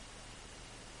him,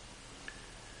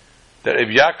 that Reb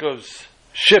Yaakov's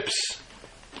ships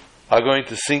are going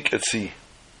to sink at sea.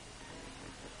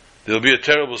 There will be a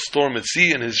terrible storm at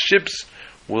sea and his ships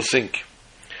will sink.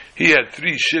 He had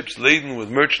 3 ships laden with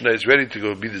merchandise ready to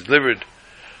go be delivered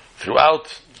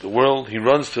throughout the world. He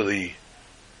runs to the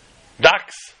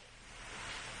docks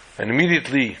and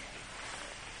immediately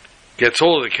gets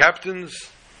hold of the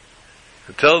captains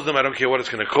and tells them, I don't care what it's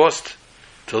going to cost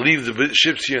to leave the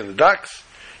ships here in the docks,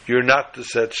 you're not to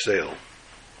set sail.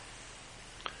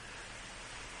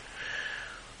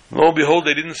 Lo and behold,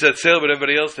 they didn't set sail, but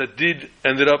everybody else that did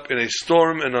ended up in a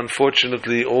storm, and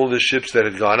unfortunately all the ships that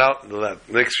had gone out in the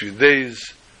next few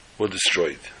days were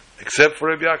destroyed, except for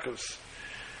Reb Yaakov's.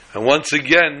 And once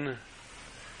again,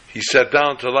 he sat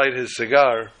down to light his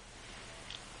cigar,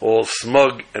 all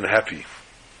smug and happy.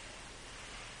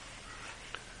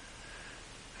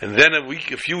 And then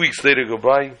a few weeks later go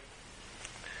by,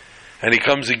 and he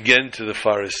comes again to the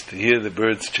forest to hear the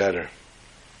birds chatter.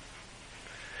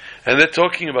 And they're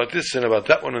talking about this and about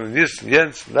that one and this and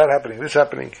yes, and that happening, this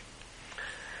happening.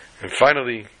 And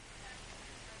finally,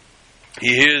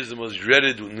 he hears the most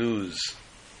dreaded news.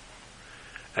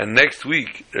 And next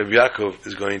week, Reb Yaakov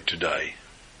is going to die.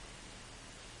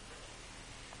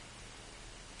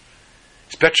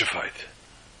 He's petrified.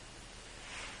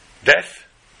 Death?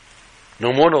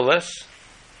 No more, no less?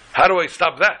 How do I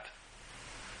stop that?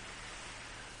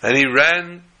 And he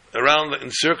ran around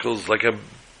in circles like a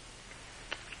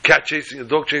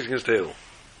dog chasing his tail.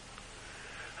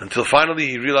 Until finally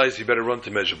he realized he better run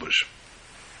to Mezhebush.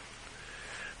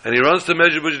 And he runs to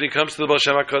Mezhebush and he comes to the Baal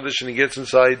Shem HaKadosh and he gets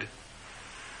inside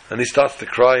And he starts to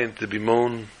cry and to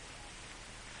bemoan.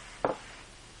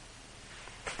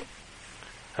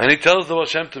 And he tells the Baal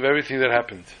Shem Tov everything that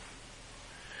happened.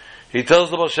 He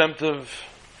tells the Baal Shem Tov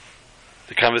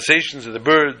the conversations of the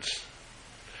birds,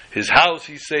 his house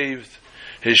he saved,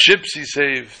 his ships he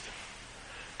saved.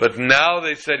 But now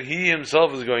they said he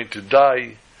himself is going to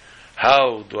die.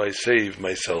 How do I save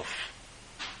myself?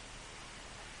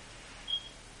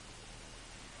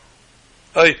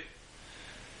 Oi!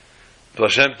 The Baal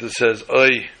Shem Tov says,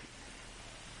 Oi!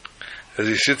 As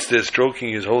he sits there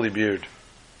stroking his holy beard.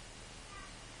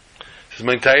 He says,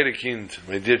 Mein teure Kind,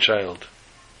 my dear child.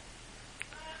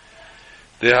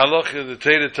 The halacha, the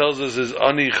Torah tells us, is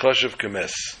Ani chashav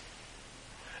kemes.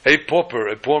 A pauper,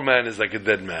 a poor man is like a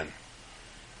dead man.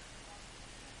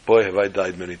 Boy, have I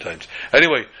died many times.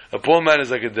 Anyway, a poor man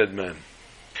is like a dead man.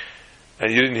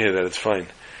 And you didn't hear that, it's fine.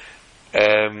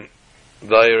 The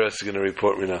IRS is going to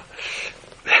report me now.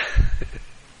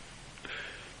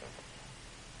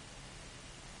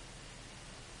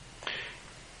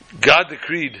 God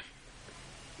decreed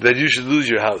that you should lose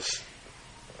your house,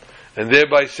 and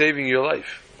thereby saving your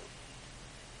life.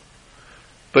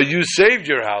 But you saved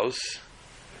your house,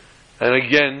 and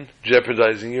again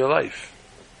jeopardizing your life.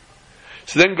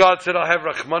 So then God said, I'll have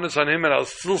Rachmanus on him and I'll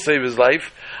still save his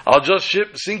life. I'll just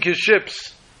sink his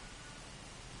ships.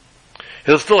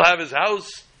 He'll still have his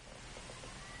house.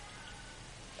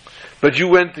 But you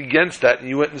went against that and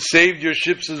you went and saved your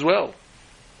ships as well.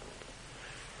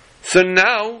 So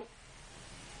now,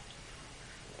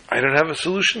 I don't have a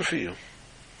solution for you.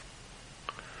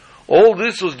 All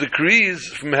this was decrees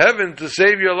from heaven to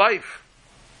save your life.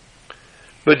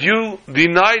 But you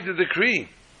denied the decree.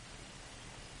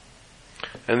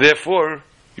 And therefore,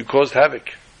 you caused havoc.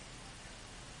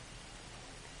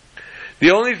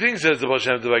 The only thing, says the Baal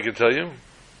Shem Tov, I can tell you,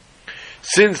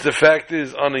 since the fact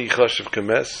is, Ani chashav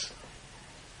kemes,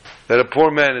 that a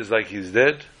poor man is like he's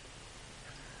dead,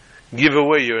 give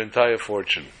away your entire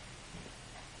fortune.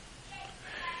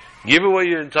 Give away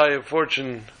your entire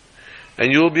fortune,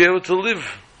 and you will be able to live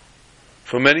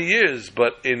for many years,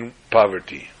 but in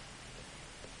poverty.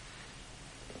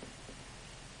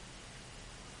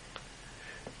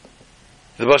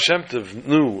 The Baal Shem Tov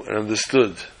knew and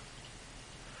understood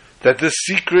that the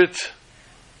secret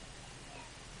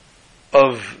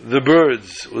of the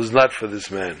birds was not for this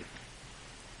man.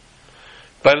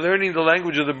 By learning the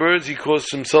language of the birds, he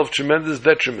caused himself tremendous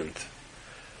detriment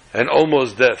and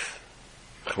almost death.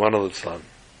 Chman al-Islam.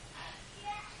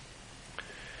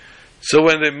 So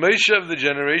when the Moshe of the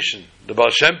generation, the Baal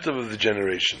Shem Tov of the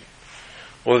generation,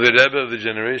 or the Rebbe of the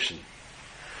generation,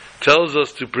 tells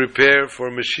us to prepare for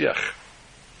Mashiach,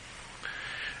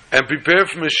 and prepare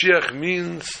for Mashiach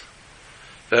means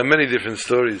there are many different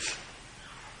stories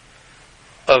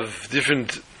of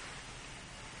different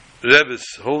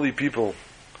Rebbes, holy people,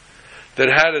 that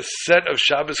had a set of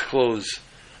Shabbos clothes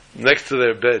next to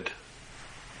their bed.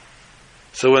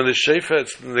 So when the shofar,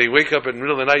 they wake up in the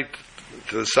middle of the night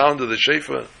to the sound of the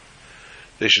shofar,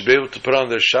 they should be able to put on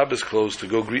their Shabbos clothes to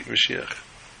go greet Mashiach.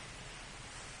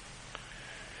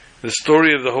 The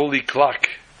story of the holy clock.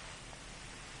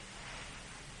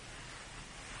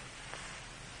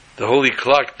 The holy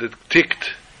clock that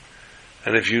ticked,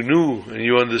 and if you knew and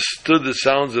you understood the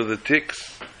sounds of the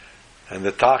ticks and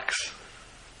the tocks,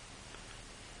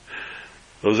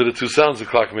 those are the two sounds the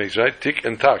clock makes, right? Tick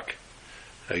and tock,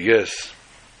 I guess.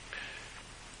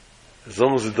 As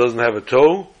long as it doesn't have a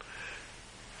toe,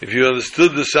 if you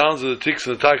understood the sounds of the ticks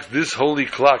and the tocks, this holy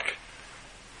clock,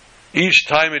 each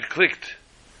time it clicked,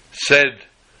 said,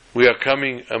 we are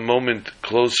coming a moment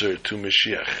closer to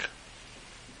Mashiach.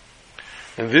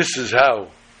 And this is how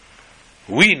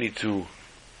we need to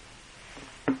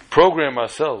program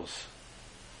ourselves,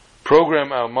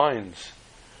 program our minds,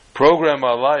 program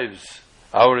our lives,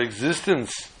 our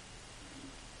existence,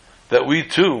 that we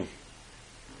too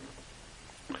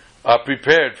are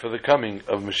prepared for the coming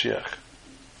of Mashiach.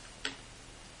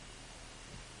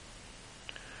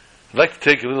 I'd like to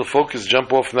take a little focus,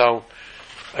 jump off now.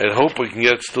 I hope we can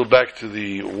get still back to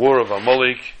the war of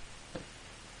Amalek.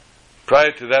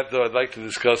 Prior to that, though, I'd like to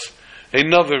discuss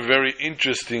another very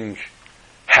interesting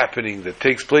happening that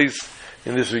takes place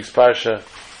in this week's Parsha,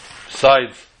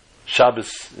 besides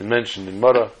Shabbos mentioned in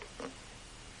Mara.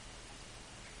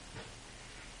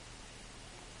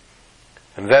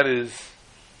 And that is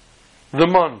the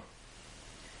man.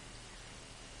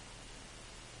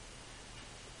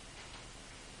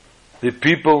 The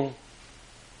people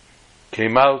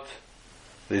came out,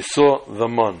 they saw the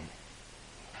man.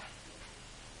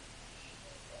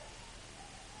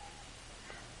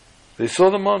 They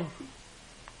saw the man.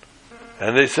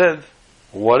 And they said,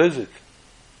 what is it?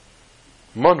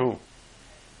 Manhu.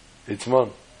 It's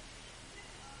man.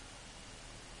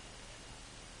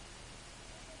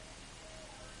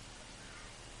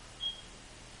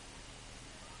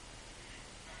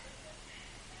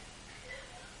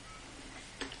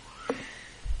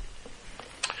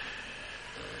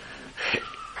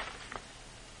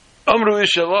 Amru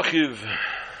Ish Alachiv.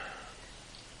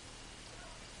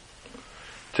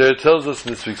 Torah tells us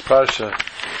in this week's Parsha,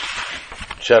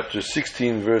 chapter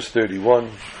 16, verse 31,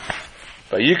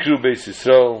 Vayikru Beis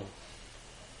Yisrael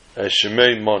as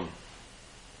Shemei Mon.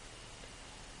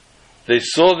 They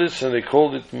saw this and they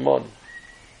called it Mon.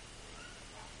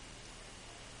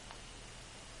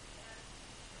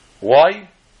 Why?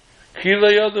 Ki lo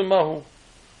yadu mahu.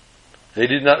 They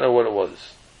did not know what it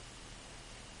was.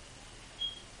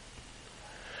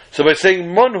 So by saying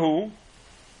Monhu,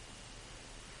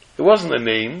 it wasn't a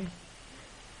name,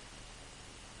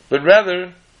 but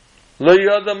rather lo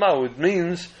yada mahu. It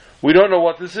means we don't know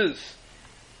what this is.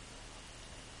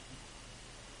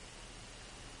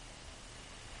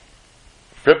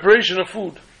 Preparation of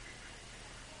food.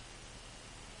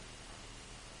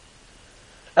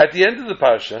 At the end of the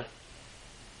Parsha,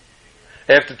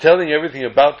 after telling everything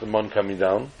about the mon coming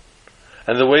down,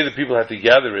 and the way the people had to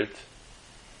gather it,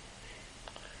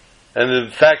 and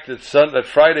the fact that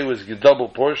Friday was double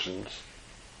portions,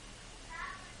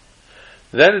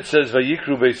 then it says,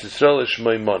 Vayikru Beis Yisrael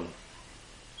Shmei Mon.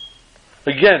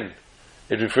 Again,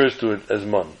 it refers to it as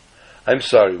Mon. I'm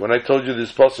sorry, when I told you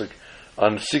this pasuk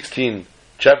on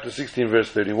chapter 16, verse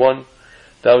 31,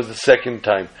 that was the second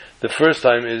time. The first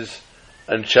time is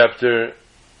in chapter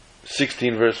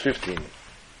 16, verse 15.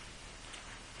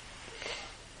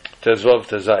 Tezvav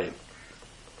Tezayim,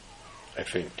 I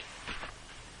think.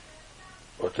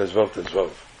 Or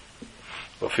Tezvav,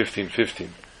 or 15:15,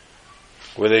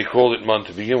 where they called it man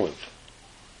to begin with.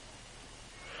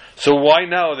 So why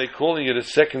now are they calling it a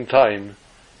second time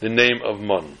the name of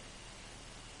man?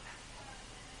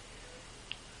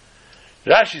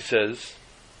 Rashi says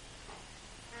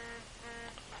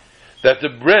that the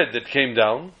bread that came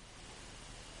down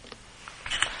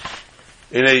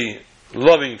in a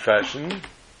loving fashion,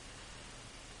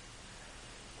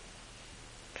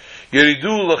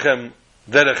 Yeridu lachem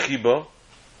Derechiba,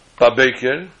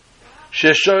 Babeker,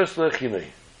 Sheshoyos Lechinei.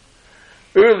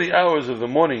 Early hours of the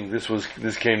morning,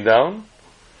 this came down,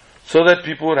 so that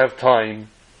people would have time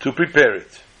to prepare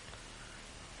it.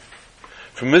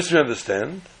 From this we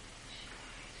understand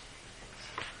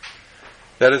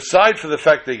that aside from the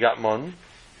fact they got mon,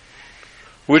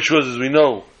 which was, as we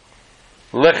know,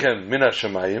 lechem min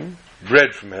hashamayim,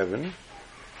 bread from heaven,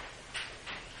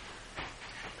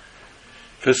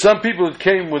 for some people it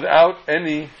came without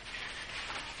any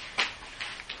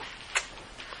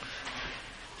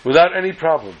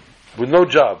problem, with no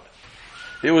job.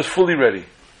 It was fully ready.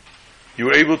 You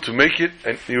were able to make it,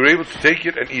 and you were able to take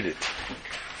it and eat it.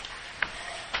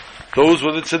 Those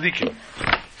were the tzaddikim.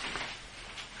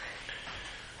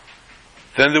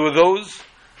 Then there were those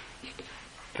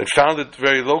that found it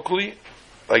very locally,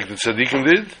 like the tzaddikim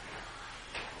did,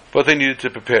 but they needed to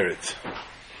prepare it.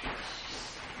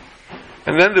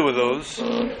 And then there were those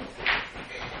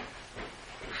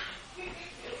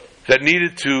that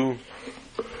needed to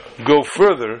go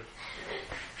further,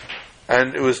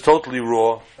 and it was totally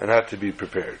raw and had to be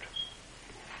prepared.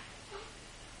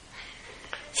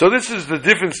 So this is the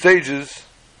different stages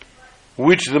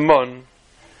which the man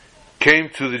came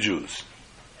to the Jews.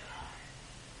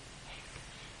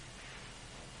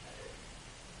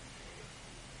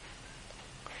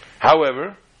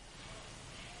 However,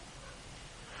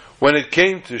 when it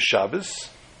came to Shabbos,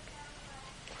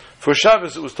 for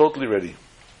Shabbos it was totally ready.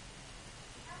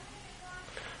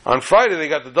 On Friday they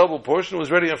got the double portion, it was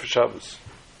ready for Shabbos.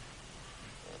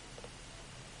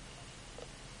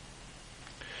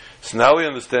 So now we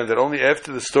understand that only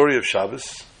after the story of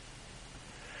Shabbos,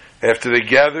 after they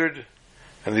gathered,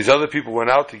 and these other people went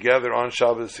out to gather on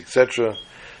Shabbos, etc.,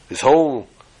 this whole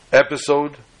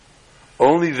episode,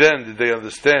 only then did they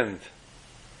understand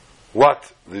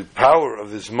what the power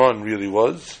of this man really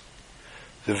was,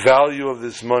 the value of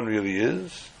this man really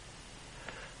is,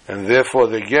 and therefore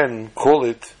they again call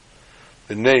it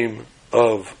the name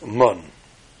of man.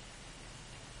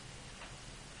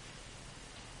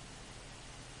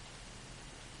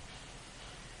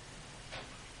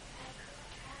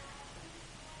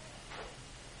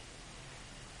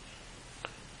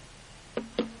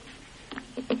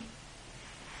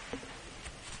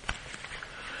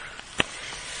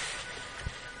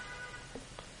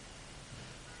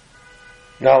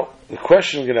 Now, the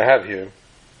question we're going to have here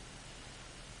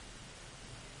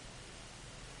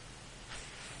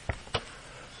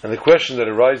and the question that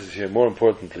arises here, more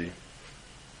importantly,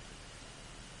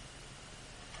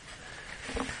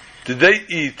 Did they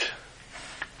eat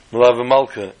Malava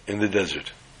Malka in the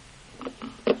desert?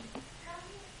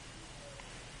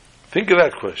 Think of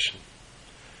that question.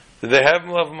 Did they have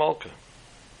Malava Malka?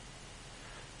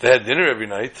 They had dinner every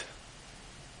night.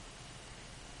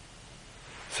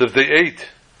 So if they ate,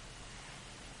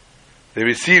 they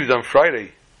received on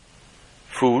Friday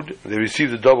food, they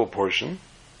received a double portion.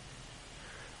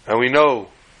 And we know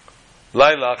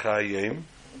Laila Chayim,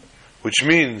 which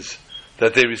means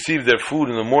that they received their food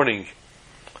in the morning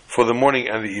for the morning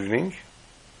and the evening.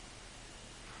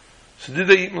 So did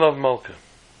they eat Malav Malka?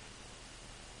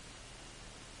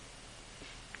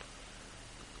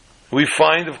 We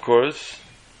find, of course,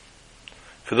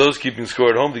 for those keeping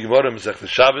score at home, the Gemara Masechta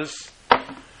Shabbos,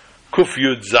 Kuf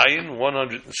Yud Zayin,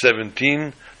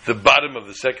 117, the bottom of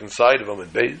the second side of Amud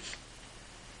Beis.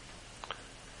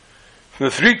 From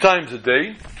the 3 times a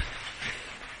day,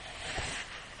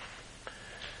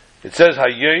 it says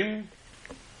Hayim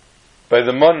by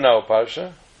the Mon now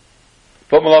Parsha,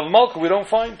 but Malav Malka we don't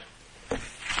find.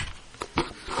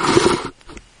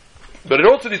 But it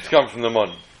also needs to come from the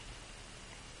Mon.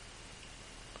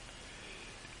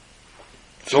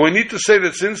 So we need to say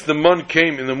that since the Mon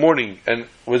came in the morning and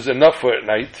was enough for at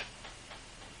night,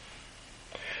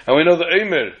 and we know the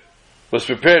Eimer was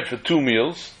prepared for 2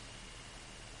 meals,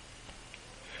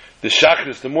 the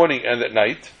Shachris, the morning and at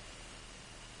night,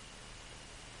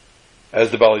 as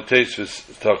the Bali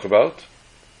Teisvis talk about,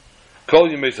 Kol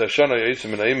Yemei Sashana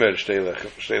Yeisim and Eimer Shtei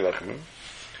Lachmim,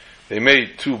 they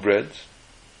made 2 breads.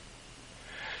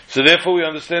 So therefore we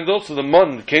understand also the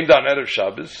Mon came down out of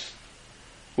Shabbos,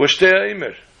 was Shtei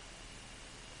Eimer.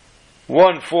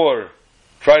 1 for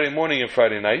Friday morning and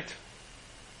Friday night,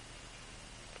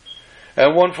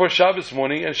 and 1 for Shabbos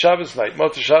morning and Shabbos night,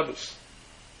 Motzei Shabbos.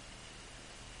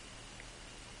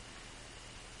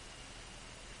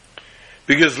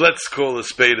 Because let's call a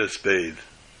spade a spade.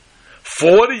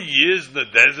 40 years in the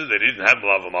desert they didn't have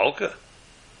Malava Malka.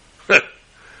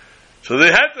 So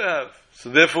they had to have. So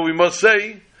therefore we must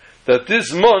say that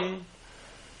this Mon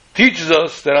teaches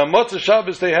us that on Motzei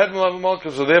Shabbos they had Malava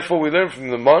Malka. So therefore we learn from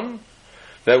the Mon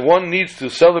that one needs to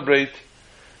celebrate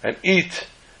and eat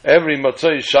every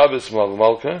Motzei Shabbos Malava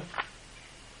Malka.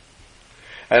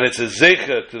 And it's a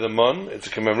zecha to the Mon, it's a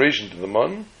commemoration to the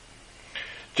Mon.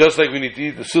 Just like we need to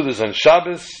eat the Sudas on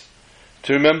Shabbos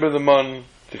to remember the Mon,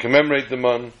 to commemorate the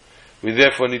Mon, we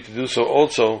therefore need to do so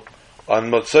also on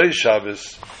Motzei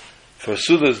Shabbos for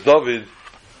Sudas David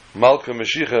Malka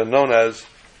Mashiach, known as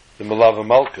the Malava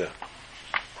Malka.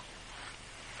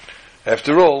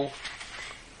 After all,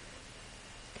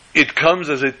 it comes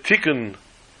as a tikkun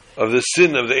of the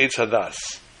sin of the Eitz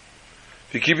Hadas.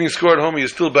 If you're keeping score at home, you're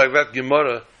still back that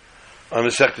Gemara on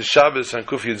Masechta Shabbos and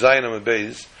Kuf Yud Zayin Amud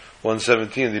Beis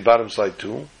 117, the bottom side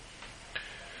 2,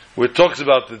 where it talks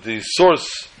about that the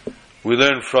source we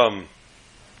learn from,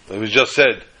 that we just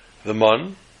said, the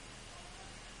Mon.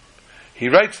 He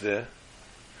writes there,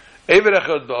 Eiver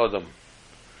Echad Ba'adam.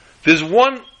 There's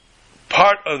one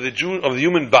part of the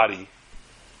human body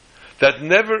that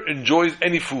never enjoys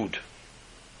any food,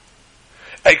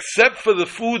 except for the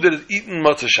food that is eaten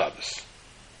Motzei Shabbos.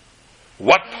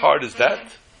 What part is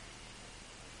that?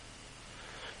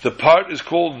 The part is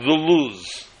called the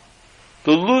luz.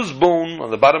 The luz bone on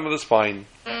the bottom of the spine.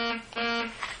 The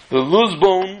luz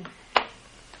bone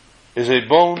is a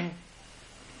bone.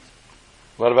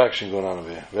 A lot of action going on over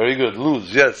here. Very good.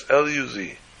 Luz, yes,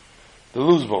 L-U-Z. The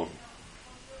luz bone.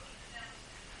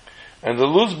 And the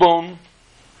luz bone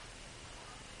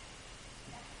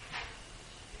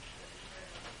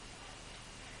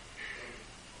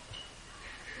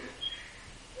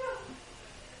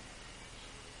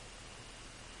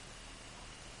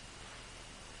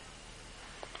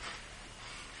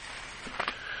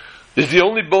is the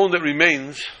only bone that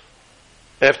remains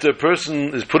after a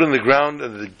person is put in the ground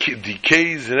and the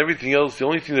decays and everything else. The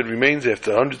only thing that remains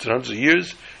after hundreds and hundreds of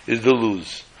years is the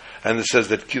luz. And it says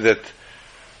that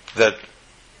Tchias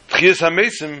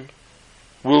HaMesim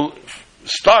will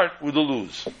start with the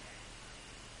luz.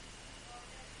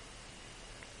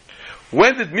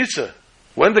 When did Misa,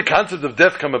 when the concept of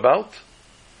death come about?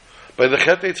 By the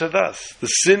Chet Eitz Hadas, the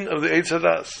sin of the Eitz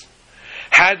Hadas.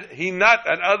 Had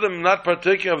Adam not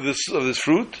partaken of this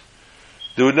fruit,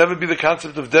 there would never be the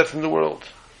concept of death in the world.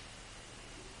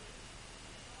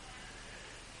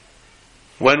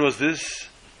 When was this?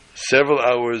 Several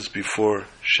hours before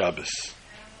Shabbos.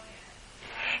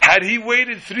 Had he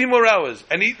waited 3 more hours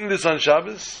and eaten this on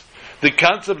Shabbos, the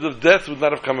concept of death would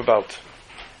not have come about.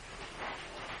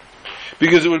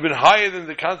 Because it would have been higher than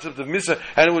the concept of Misa,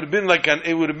 and it would have been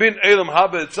Eilam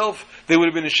Haba itself. They would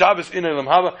have been in Shabbos in Eilam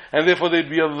Haba, and therefore they'd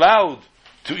be allowed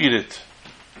to eat it.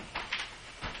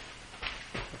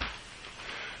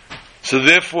 So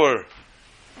therefore,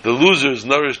 the losers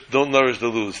don't nourish the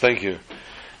lose. Thank you.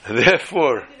 And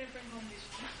therefore,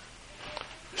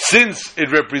 since it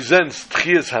represents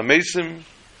Tchias HaMesim,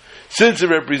 since it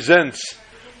represents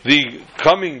the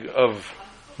coming of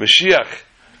Mashiach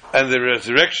and the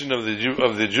resurrection of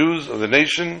the Jews, of the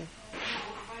nation,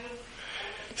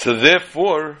 so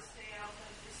therefore,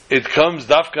 it comes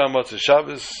Dafka Matzah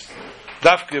Shabbos,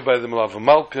 Dafka by the Malav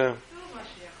Malka,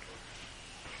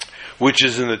 which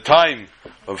is in the time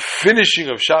of finishing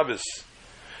of Shabbos,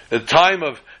 a time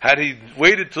of, had he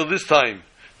waited till this time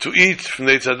to eat from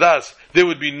the Eitz Hadas, there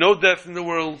would be no death in the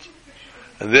world,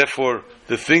 and therefore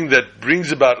the thing that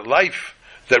brings about life,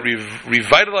 that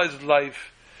revitalizes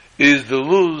life, is the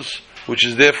luz, which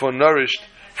is therefore nourished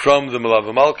from the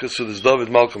Malav Malka. So there's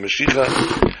David Malka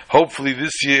Mashiach. Hopefully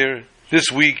this year,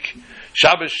 this week,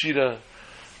 Shabbos Shira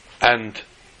and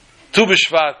Tu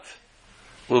B'Shvat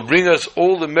will bring us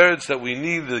all the merits that we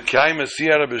need, the Kaima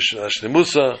Siyara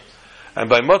B'Shnemusa, and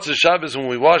by Motzei Shabbos, when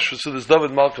we wash for Sudas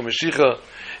David Malka Mashiach,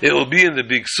 it will be in the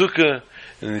big sukkah,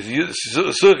 in the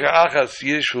sukkah Achas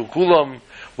Yeshu Kulam.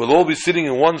 We'll all be sitting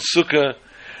in one sukkah,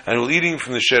 and we're eating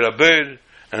from the Sheraber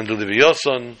and the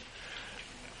Leviyoson,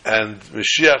 and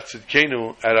Mashiach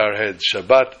Tzidkenu at our head.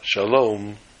 Shabbat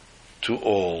Shalom to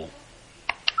all.